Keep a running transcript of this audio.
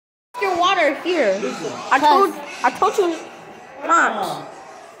your water here. I told you not.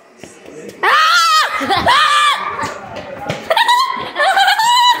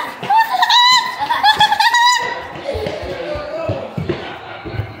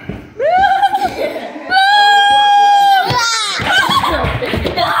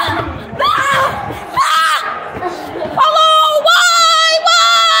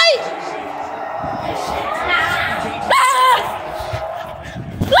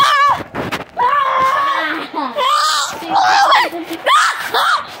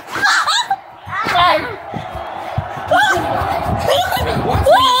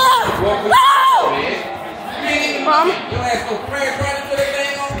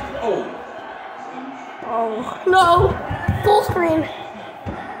 Oh no! Full screen.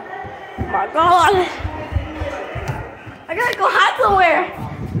 Oh my God! I gotta go hide somewhere.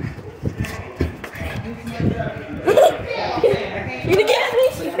 You're gonna get me.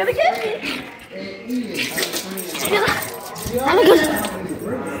 She's gonna get me. I'm gonna go.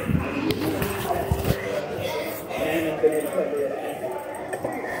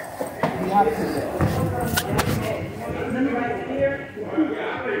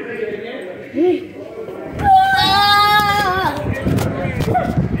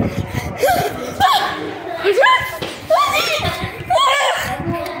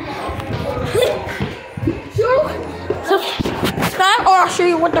 Stop or I'll shoot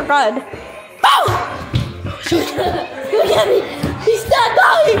you with the gun. Oh! He's not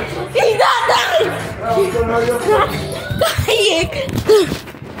dying! He's not dying!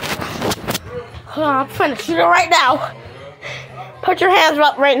 I'm trying to shoot it right now. Put your hands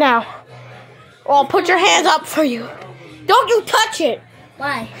up right now. Or I'll put your hands up for you. Don't you touch it.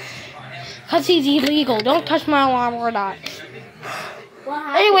 Why? Because he's illegal. Don't touch my alarm or not.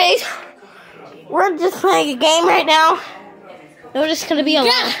 Anyways, we're just playing a game right now. We're just going to be alone.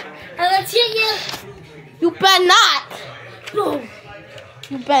 Yeah, I'm gonna shoot you. You better not. No.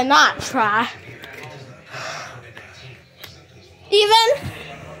 You better not try. Even,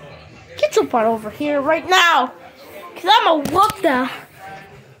 get your butt over here right now. Because I'm going to whoop the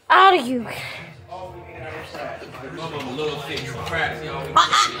out of you.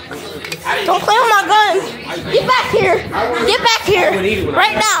 Don't play with my gun. Get back here. Get back here.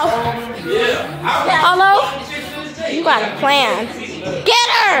 Right now. Hello? You got a plan. Get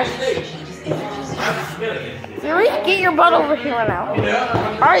her! Fury, get your butt over here right now.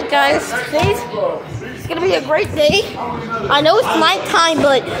 Alright guys, today's it's gonna be a great day. I know it's nighttime,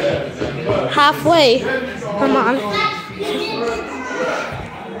 but halfway. Come on.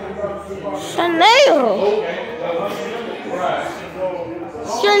 Chanel!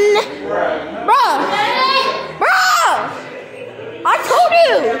 Bruh! I told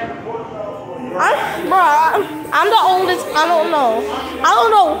you! I'm the oldest. I don't know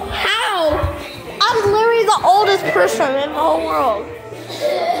how. I'm literally the oldest person in the whole world.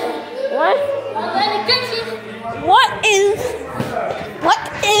 What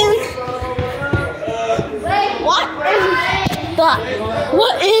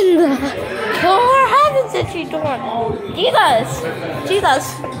in the what happens if you doing? Jesus.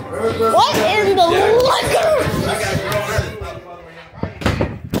 What in the liquor?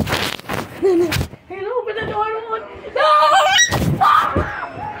 Can't open the door. No!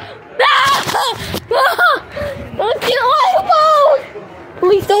 Don't get my phone!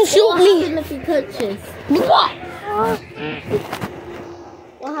 Please don't shoot me. What happened if he touches? What?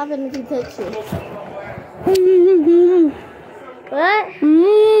 What happened if he touches? What?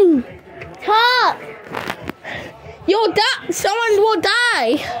 Talk. You'll die. Someone will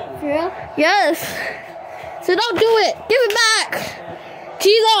die. For real? Yes. So don't do it. Give it back.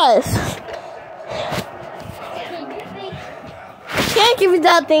 Jesus. Can't give you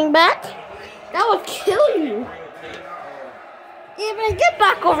that thing back. That would kill you. Even get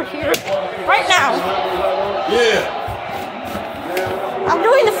back over here. Right now. Yeah. I'm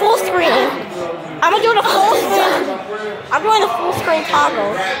doing the full screen. I'm doing a full screen. I'm doing the full screen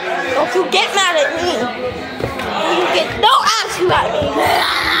toggle. Don't you get mad at me. You get no attitude at me.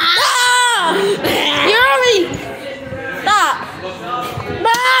 Ah! Yuri! Stop.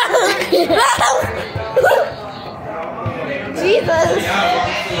 Jesus.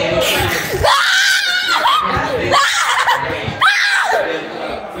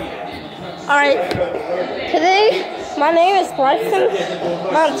 Alright. Today, my name is Bryson.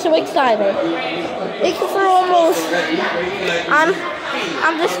 I'm so excited. Thank you for almost.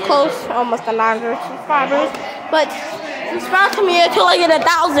 I'm this close, almost to 900 subscribers. But subscribe to me until I get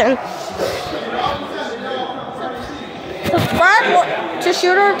 1,000. Subscribe to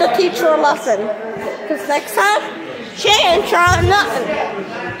Shooter to teach her a lesson. Because next time, she ain't trying nothing.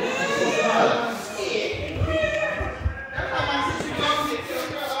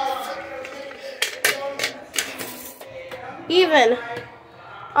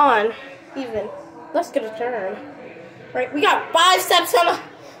 even. Even. Let's get a turn. Right, we got 5 steps on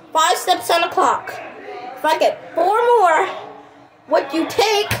the clock. If I get 4 more, would you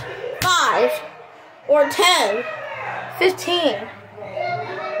take 5 or 10, 15?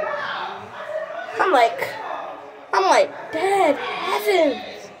 I'm like, Dad,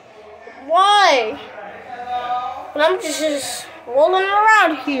 heavens, why? But I'm just rolling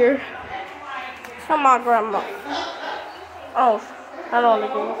around here. Come on, Grandma. Oh, I don't want to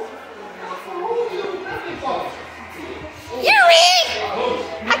go. Yuri!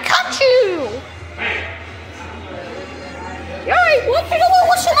 I caught you! Yuri, what you doing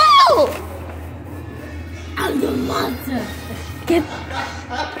with Chanel? I'm the monster. Get...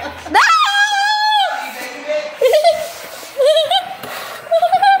 No!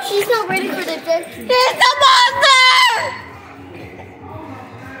 She's not ready for the test. It's a monster!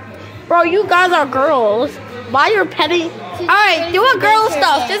 Bro, you guys are girls. Why you're petty? Alright, do a girl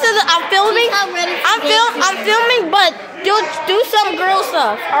stuff. This is I'm filming. I'm filming, but do some girl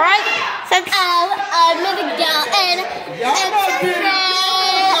stuff. Alright? I'm gonna go and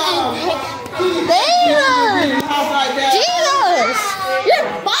Jesus! You're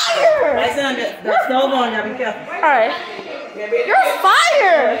fire! Alright. You're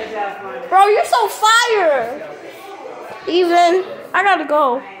fire! Bro, you're so fire! Even, I gotta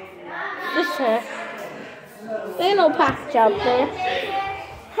go. This time. There ain't no package out there.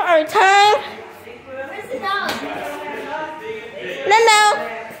 Alright, time. No.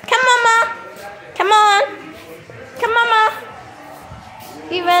 Come on, Ma. Come on. Come on, Ma.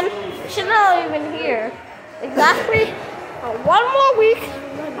 Even, she's not even here. Exactly. One more week,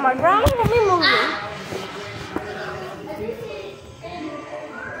 my grandma will be moving.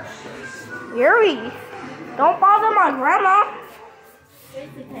 Yuri, don't bother my grandma.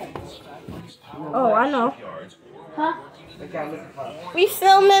 Oh, I know. Huh? We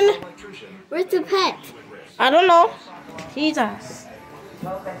filming. Where's the pet? I don't know. Jesus.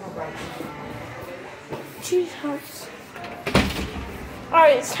 Jesus.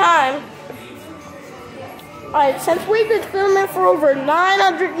 Alright, it's time. Alright, since we've been filming for over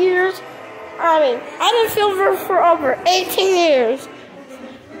 900 years, I've been filming for over 18 years.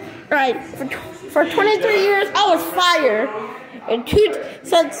 Right, for 23 years, I was fire. And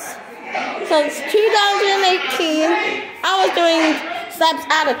since 2018, I was doing steps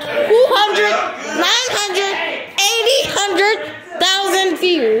out of 200, 900, 800,000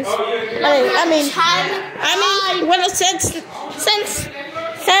 views.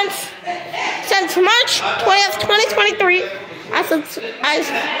 Since March 20th, 2023, I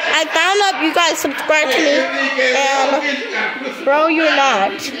found out you guys subscribed to me, and bro, you're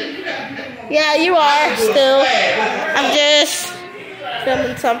not. Yeah, you are still. I'm just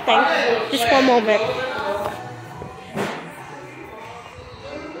filming something. Just one moment.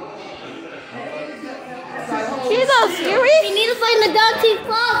 Jesus, Yuri! We need to find the Dante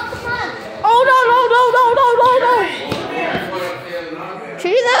Club. Come on. Oh no.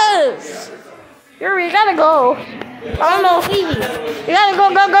 Jesus! Yuri, you gotta go. I don't know. You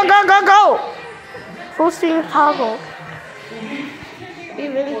gotta go. Full screen toggle.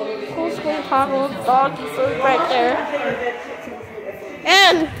 Even full screen toggle. Dog food right there.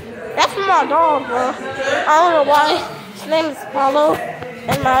 And that's my dog, bro. I don't know why. His name is Paulo,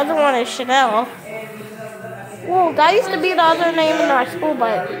 and my other one is Chanel. Whoa, that used to be the other name in our school,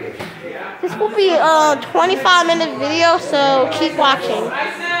 but this will be a 25-minute video, so keep watching.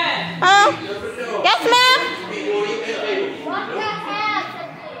 Yes, ma'am?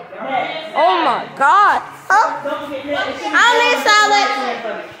 Oh my God. I'll need salad.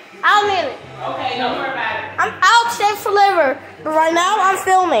 I'll need it. Okay, don't worry about it. I'm out shaped for liver, but right now I'm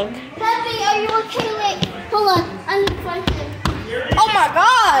filming. Peppy, are you okay? Wait, hold on. I need to find him. Oh my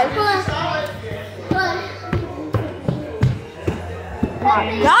God. Hold on. My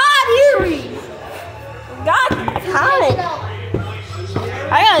God, Yuri. God, tonic.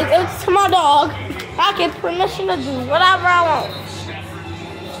 I gotta give it to my dog. I get permission to do whatever I want.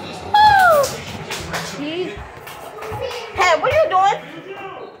 Woo! Jeez. Hey, what are you doing?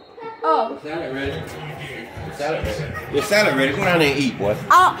 Oh. Salad ready. Your salad ready. Go down there and eat, boy.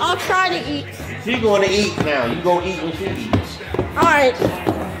 I'll try to eat. She going to eat now. You go eat when she eats. Alright.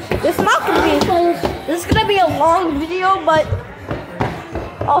 This is gonna be a long video, but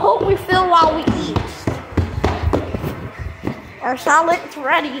I hope we film while we eat. Our salad's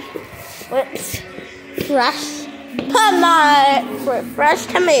ready with fresh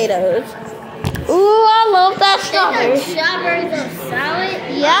tomatoes. Ooh, I love that strawberry. Strawberries on salad?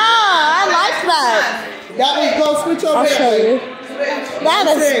 Yeah, I like that. That means go switch over I'll show you. That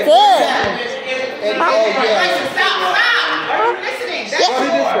is good.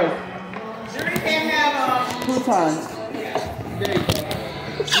 Two times. There you go.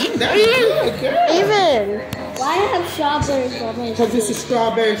 That's good, girl. Even. Why do you have strawberries on it? Because it's a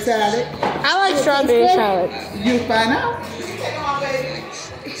strawberry salad. I like strawberry good? salad. You find out.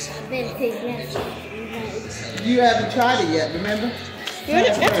 You haven't tried it yet, remember?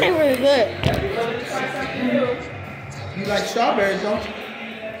 It tastes really good. You like strawberries, don't you?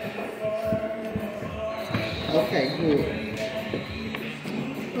 Okay, good.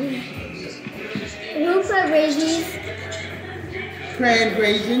 Who put raisins? Cran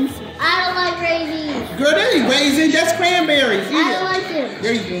raisins. I don't like raisins. Girl, that ain't raisins, that's cranberries. I don't like them.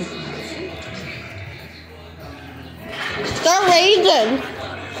 There you go. They're raisins.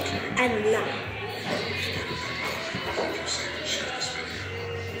 I do not.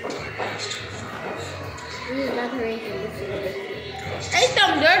 These are not the raisins. Eat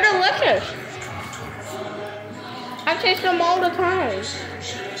them. They're delicious. I taste them all the time.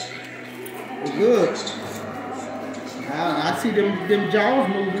 Good. I see them jaws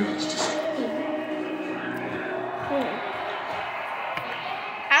moving.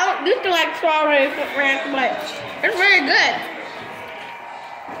 I don't used to like strawberry ranch, but it's very good.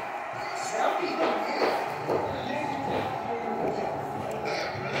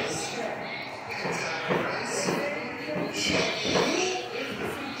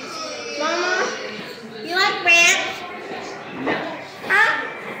 Mama, you like ranch? Huh?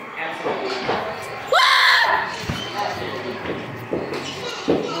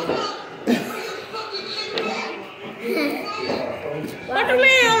 What do you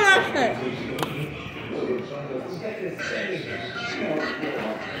mean you don't like it?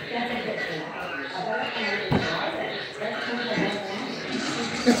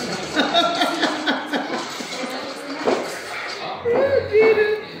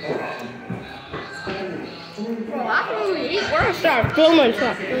 Bro, after we eat, we're gonna start filming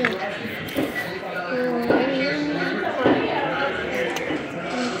something.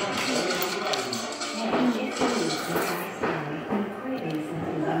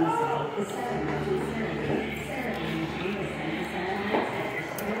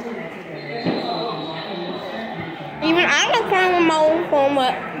 Even I don't plan with my own phone,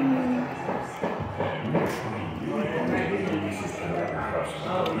 but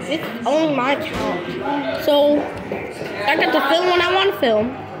it's only my account. So I get to film when I want to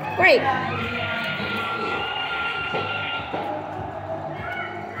film. Great.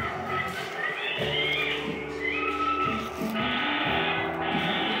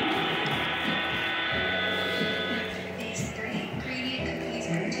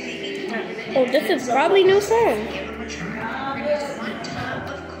 Oh, this is probably new phone.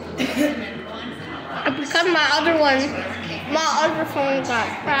 Because my other phone got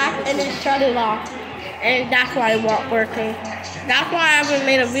cracked and it shut it off, and that's why it wasn't working. That's why I haven't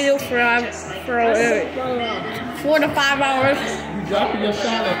made a video for 4 to 5 hours. You dropping your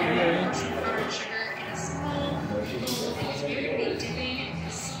salad here.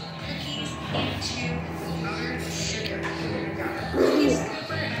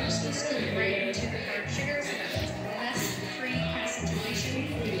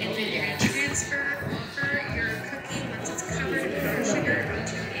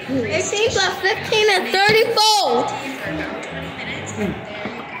 It seems like 15 and 30 fold.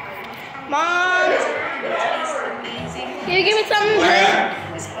 Mom, can you give me something to drink?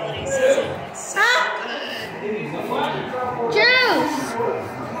 Huh? Juice.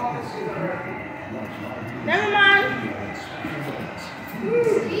 Never mind.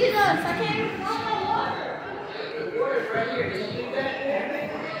 Jesus, I can't even find my water.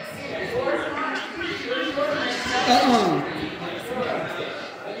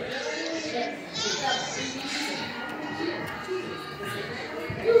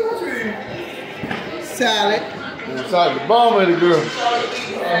 Salad. Inside the bomb of the girl.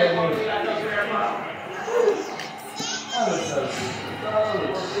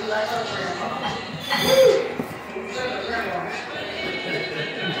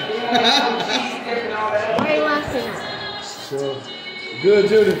 Why are you laughing? So good,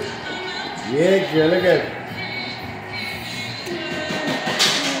 Judy. Yeah, girl, look at it.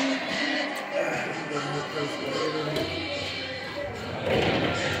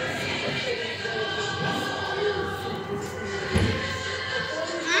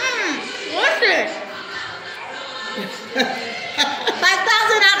 What's this?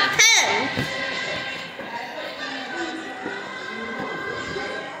 5,000 out of 10.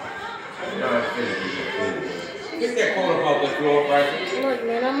 Get that corner off the floor, right? Look,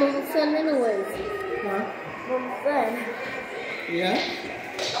 man, I'm almost done anyways. Huh? I'm almost done. Yeah?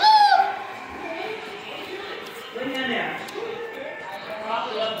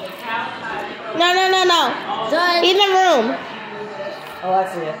 No. Done. In the room. Oh, I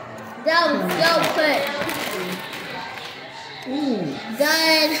see it. Down, quick.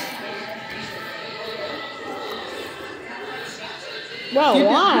 Done. Bro, Get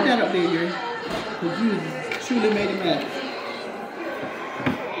why? that up there, Yuri. Because you truly made him mad.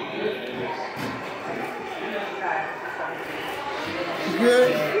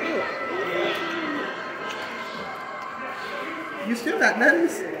 Good. You still got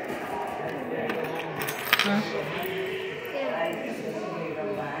lettuce? Huh?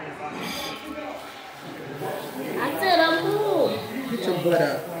 I said I'm full. Get your butt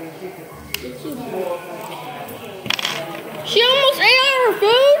up. She almost ate all her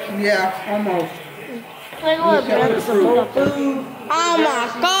food? Yeah, almost. Like what? Get your food. Oh my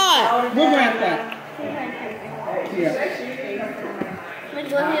god. We'll grab that. Yeah.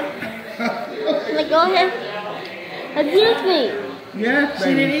 Let go of him. Abuse me. Yeah, she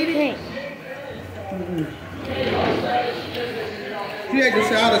didn't eat it? She had to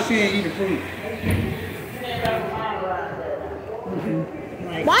shout or she ain't eat the food.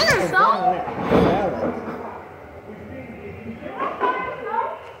 Why the salt?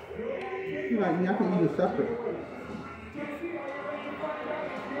 She's like, yeah, I can eat it separate.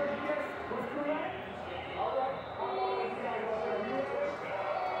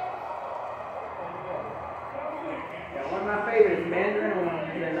 One of my favorites, mandarin ones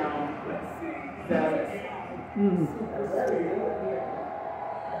and salad.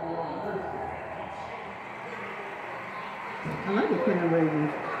 I like the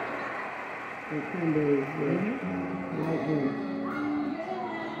cranberries. The cranberries, yeah. I like them.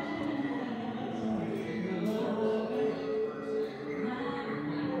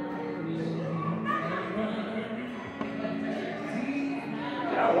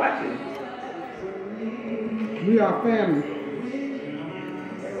 Y'all watching? We are family.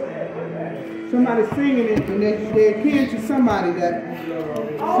 Somebody's singing it and they're akin to somebody that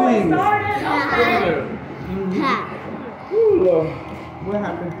sings. Ooh, Lord. What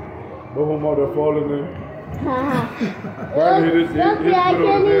happened? Both of them are falling in. Look, I can't even see.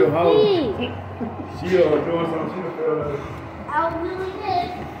 She doing something. She fell in. I'll really hit.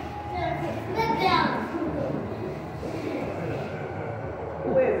 Sit down. Who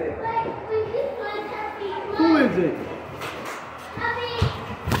is it? Who is it?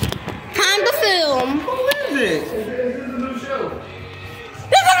 Time to film. Who is it? This is a new show?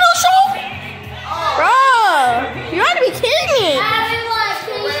 Bruh, you gotta be kidding me.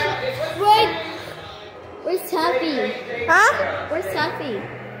 Where's Taffy? Huh? Where's Taffy?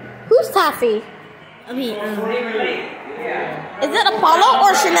 Who's Taffy? I mean, Is it Apollo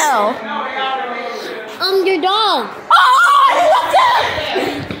or Chanel? your dog. Oh, look at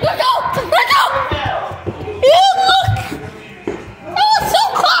Look out! Look out! You look! That was so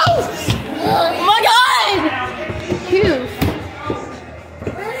close! Oh my god! Huge.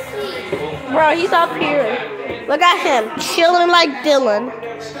 Bro, he's up here. Look at him, chilling like Dylan.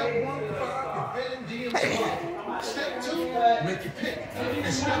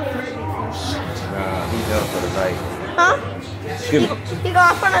 Nah, he's done for the night. Huh? Excuse me. He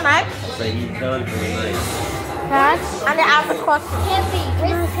gone for the night? Say he's done for the night. And the after question. Heavy.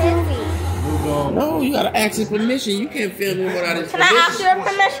 Where's Heavy? No, you gotta ask his permission. You can't film him without his Can I ask your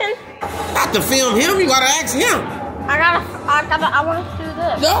permission? Not to film him, you gotta ask him. I want to do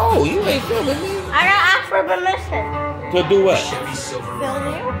this. No, you ain't filming me. I gotta ask for permission. To do what? Film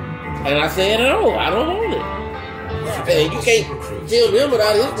you? And I said no, I don't want it. Hey, you can't film him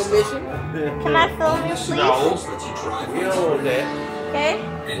without his permission. Can I film you, please? No, we don't want that. Okay.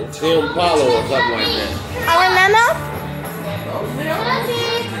 Film Paulo or something like that. Nana?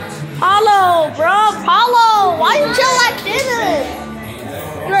 Paulo, bro, Paulo. Why you chill like this?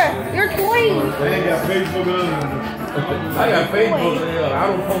 You're 20. They ain't got Facebook on them. I got Facebook. I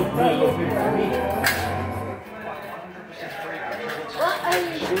don't post no pictures of me.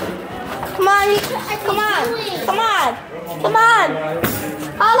 Come on,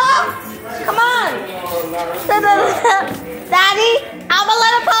 Paulo, come on. Daddy, I'm gonna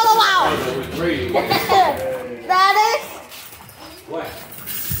let Paulo out. Daddy. What?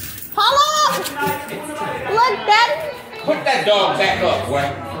 Paulo, look, Daddy. Put that dog back up, boy.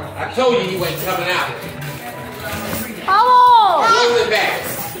 I told you he wasn't coming out. Paulo. Hold it back.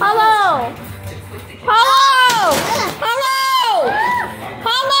 Paulo.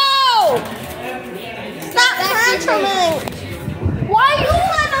 Stop tantruming. Why you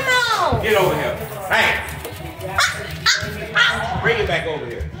let him out? Get over here. Hey. Bring him back over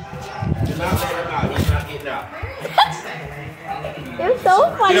here. Do not let him out. He's not getting out. You're so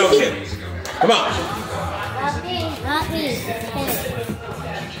funny. Get over here. Come on. Not me.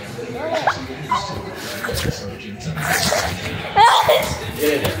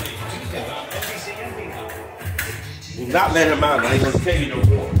 Yeah. Do not let him out. I ain't gonna tell you no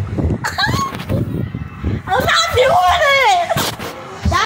more. I'm not doing it.